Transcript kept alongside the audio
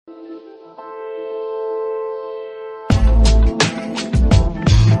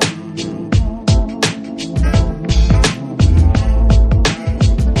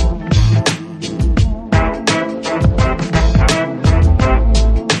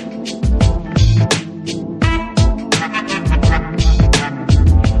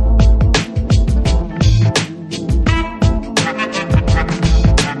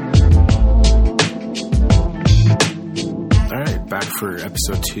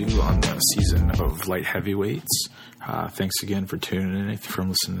2 on the season of light heavyweights. Thanks again for tuning in, if you're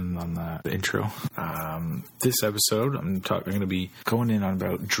listening on the intro. This episode, I'm going to be going in on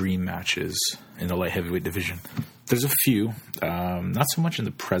about dream matches in the light heavyweight division. There's a few, not so much in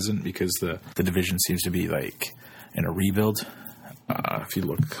the present because the division seems to be like in a rebuild. If you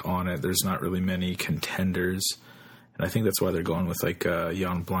look on it, there's not really many contenders. And I think that's why they're going with like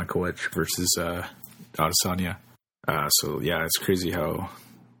Jan Blachowicz versus Adesanya. So yeah, it's crazy how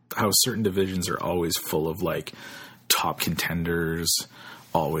certain divisions are always full of like top contenders.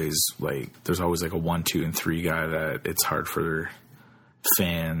 Always like there's always like a 1, 2, and 3 guy that it's hard for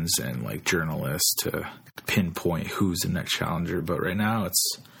fans and like journalists to pinpoint who's the next challenger. But right now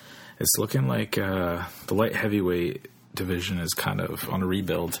it's looking like the light heavyweight division is kind of on a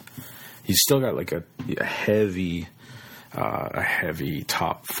rebuild. He's still got like a heavy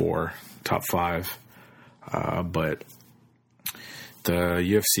top 4, top 5. But the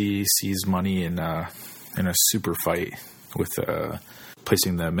UFC sees money in a super fight with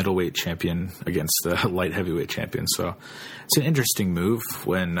placing the middleweight champion against the light heavyweight champion. So it's an interesting move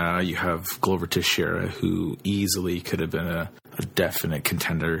when you have Glover Teixeira, who easily could have been a definite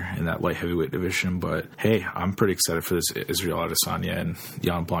contender in that light heavyweight division. But hey, I'm pretty excited for this Israel Adesanya and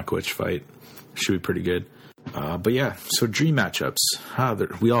Jan Blachowicz fight. Should be pretty good. But yeah, so dream matchups.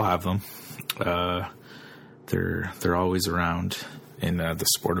 We all have them. They're always around in the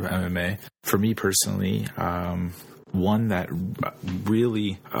sport of MMA. For me personally, one that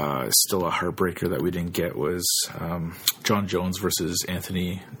really is still a heartbreaker that we didn't get was Jon Jones versus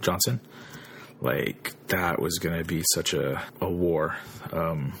Anthony Johnson. Like, that was going to be such a war.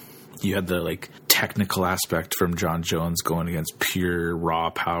 You had the like technical aspect from Jon Jones going against pure raw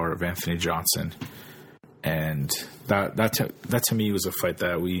power of Anthony Johnson. And that to me was a fight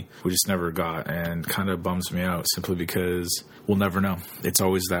that we just never got, and kind of bums me out simply because we'll never know. It's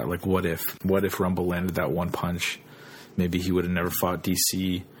always that like, what if Rumble landed that one punch? Maybe he would have never fought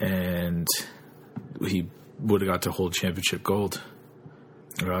DC and he would have got to hold championship gold.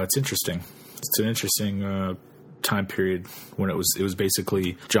 It's interesting. It's an interesting time period when it was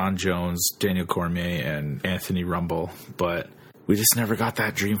basically Jon Jones, Daniel Cormier, and Anthony Rumble, but we just never got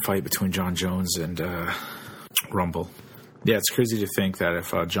that dream fight between Jon Jones and Rumble. Yeah, it's crazy to think that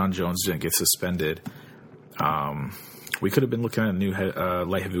if Jon Jones didn't get suspended, we could have been looking at a new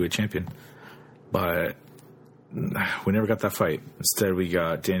light heavyweight champion. But we never got that fight. Instead, we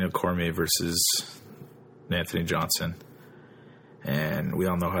got Daniel Cormier versus Anthony Johnson. And we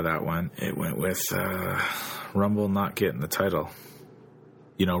all know how that went. It went with Rumble not getting the title.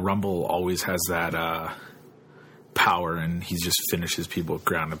 You know, Rumble always has that power, and he just finishes people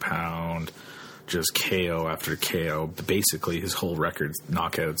ground and pound, just KO after KO. Basically, his whole record's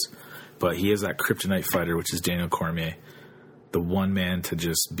knockouts. But he has that kryptonite fighter, which is Daniel Cormier, the one man to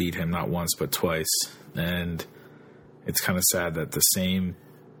just beat him not once but twice. And it's kind of sad that the same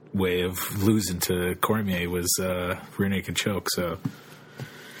way of losing to Cormier was rear naked choke. So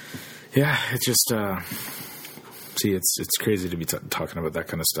yeah, it's just it's crazy to be talking about that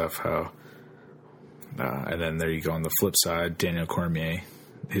kind of stuff. How and then there you go on the flip side, Daniel Cormier,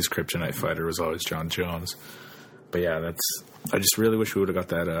 his kryptonite fighter was always Jon Jones. But yeah, I just really wish we would have got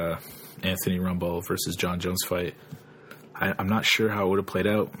that Anthony Rumble versus Jon Jones fight. I'm not sure how it would have played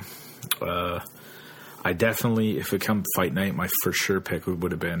out. I definitely, if it come fight night, my for sure pick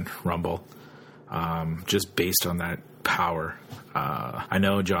would have been Rumble, just based on that power. I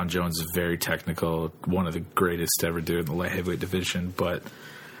know Jon Jones is very technical, one of the greatest to ever do in the light heavyweight division, but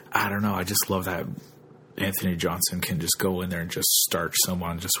I don't know. I just love that Anthony Johnson can just go in there and just starch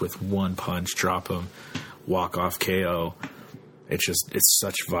someone just with one punch, drop him, walk off KO. It's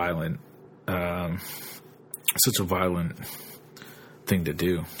such a violent thing to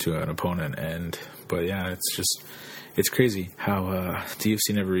do to an opponent. But yeah, it's crazy how the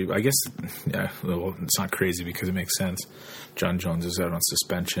UFC never. I guess, yeah. Well, it's not crazy because it makes sense. Jon Jones is out on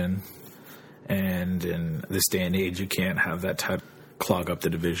suspension, and in this day and age, you can't have that type clog up the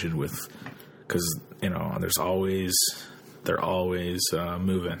division with, because they're always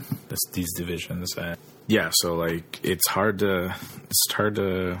moving these divisions. And yeah, so like it's hard to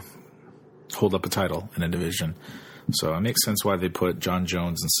hold up a title in a division. So it makes sense why they put Jon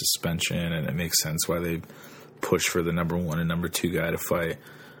Jones in suspension, and it makes sense why they push for the number 1 and number 2 guy to fight.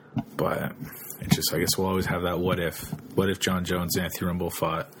 But it's just, I guess we'll always have that what if Jon Jones and Anthony Rumble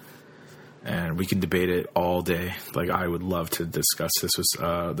fought, and we can debate it all day. Like, I would love to discuss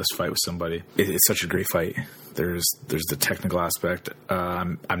this fight with somebody. It's such a great fight. There's the technical aspect.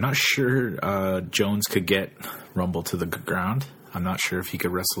 I'm not sure Jones could get Rumble to the ground. I'm not sure if he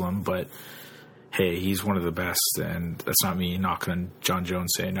could wrestle him, but hey, he's one of the best, and that's not me knocking on Jon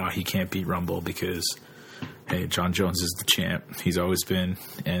Jones saying, no, he can't beat Rumble, because, hey, Jon Jones is the champ. He's always been,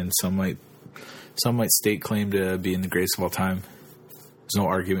 and some might stake claim to being the greatest of all time. There's no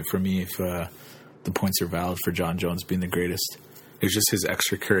argument for me if the points are valid for Jon Jones being the greatest. It was just his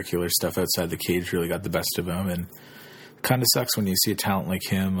extracurricular stuff outside the cage really got the best of him, and it kind of sucks when you see a talent like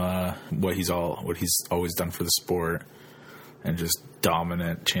him, what he's always done for the sport, and just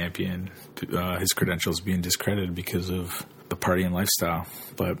dominant champion, his credentials being discredited because of the partying lifestyle.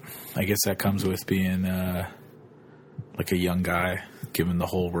 But I guess that comes with being like a young guy, given the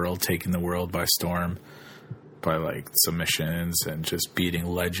whole world, taking the world by storm by like submissions and just beating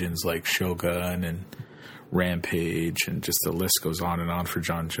legends like Shogun and Rampage, and just the list goes on and on for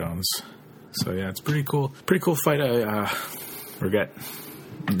Jon Jones. So yeah, it's pretty cool fight. I regret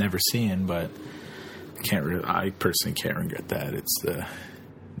never seeing, but I personally can't regret that. It's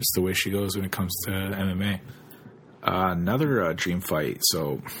the way she goes when it comes to MMA. Another dream fight.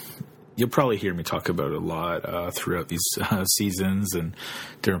 So you'll probably hear me talk about it a lot throughout these seasons and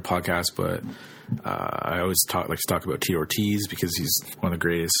different podcasts, but I always like to talk about Tito Ortiz because he's one of the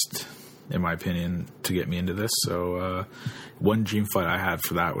greatest, in my opinion, to get me into this. So one dream fight I had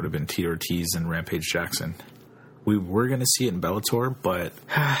for that would have been Tito Ortiz and Rampage Jackson. We were going to see it in Bellator, but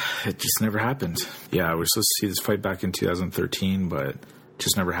it just never happened. Yeah, we were supposed to see this fight back in 2013, but it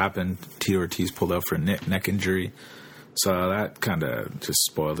just never happened. Tito Ortiz pulled out for a neck injury, so that kind of just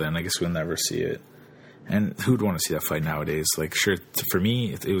spoiled it, and I guess we'll never see it. And who'd want to see that fight nowadays? Like, sure, for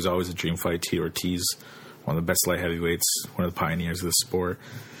me, it was always a dream fight. Tito Ortiz, one of the best light heavyweights, one of the pioneers of the sport.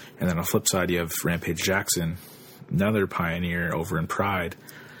 And then on the flip side, you have Rampage Jackson, another pioneer over in Pride,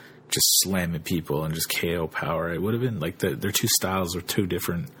 just slamming people and just KO power. It would have been like their two styles were two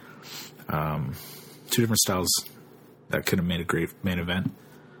different styles that could have made a great main event.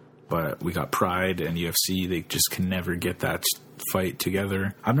 But we got Pride and UFC. They just can never get that fight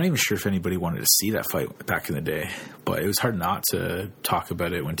together. I'm not even sure if anybody wanted to see that fight back in the day, but it was hard not to talk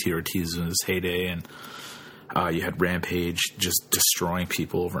about it when Tito Ortiz was in his heyday, and you had Rampage just destroying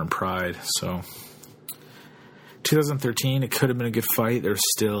people over in Pride. So 2013, it could have been a good fight. There's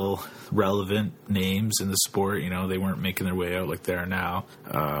still relevant names in the sport. You know, they weren't making their way out like they are now.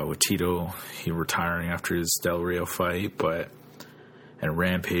 With Tito, he retiring after his Del Rio fight, and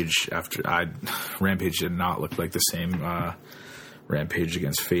Rampage Rampage did not look like the same Rampage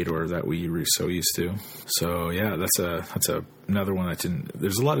against Fedor that we were so used to. So yeah, that's another one that didn't.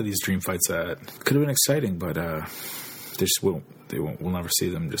 There's a lot of these dream fights that could have been exciting, but they just won't. We'll never see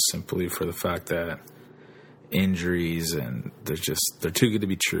them, just simply for the fact that injuries, and they're too good to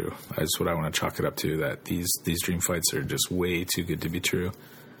be true. That's what I want to chalk it up to. That these dream fights are just way too good to be true,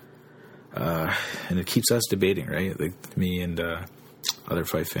 and it keeps us debating, right? Like me and other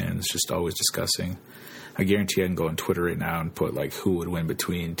fight fans just always discussing. I guarantee I can go on Twitter right now and put like who would win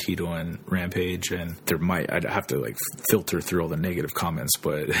between Tito and Rampage, and I'd have to like filter through all the negative comments,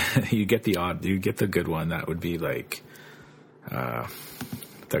 but you get the good one that would be like that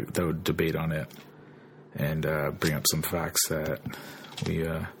would debate on it and bring up some facts that we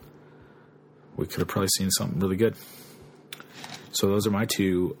could have probably seen something really good. So those are my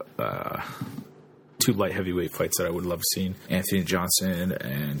two light heavyweight fights that I would love to see: Anthony Johnson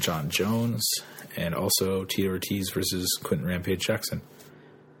and Jon Jones, and also Tito Ortiz versus Quentin Rampage Jackson.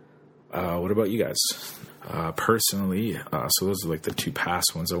 What about you guys? Personally, so those are like the two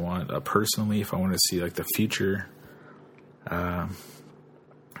past ones I want. Personally, if I want to see like the future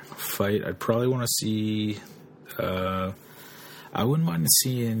fight, I'd probably want to see. I wouldn't mind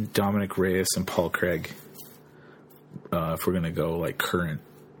seeing Dominic Reyes and Paul Craig. If we're gonna go like current.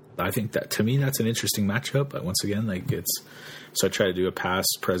 I think that, to me, that's an interesting matchup. But once again, like so I try to do a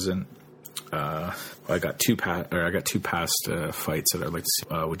past, present. I got two past fights that I'd like to see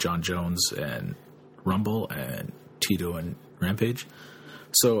with Jon Jones and Rumble, and Tito and Rampage.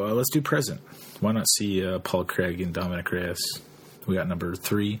 So let's do present. Why not see Paul Craig and Dominic Reyes? We got number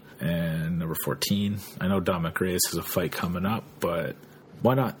 3 and number 14. I know Dominic Reyes has a fight coming up, but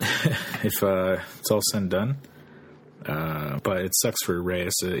why not? If it's all said and done. But it sucks for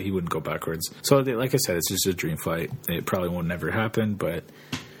Reyes. He wouldn't go backwards. So, like I said, it's just a dream fight. It probably won't never happen, but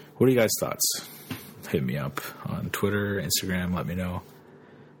what are you guys' thoughts? Hit me up on Twitter, Instagram, let me know.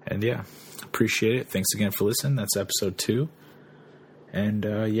 And yeah, appreciate it. Thanks again for listening. That's episode 2. And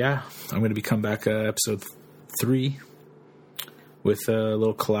yeah, I'm going to be coming back episode 3 with a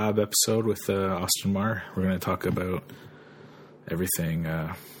little collab episode with Austin Marr. We're going to talk about everything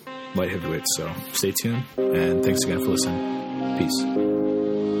light heavyweights. So stay tuned, and thanks again for listening. Peace.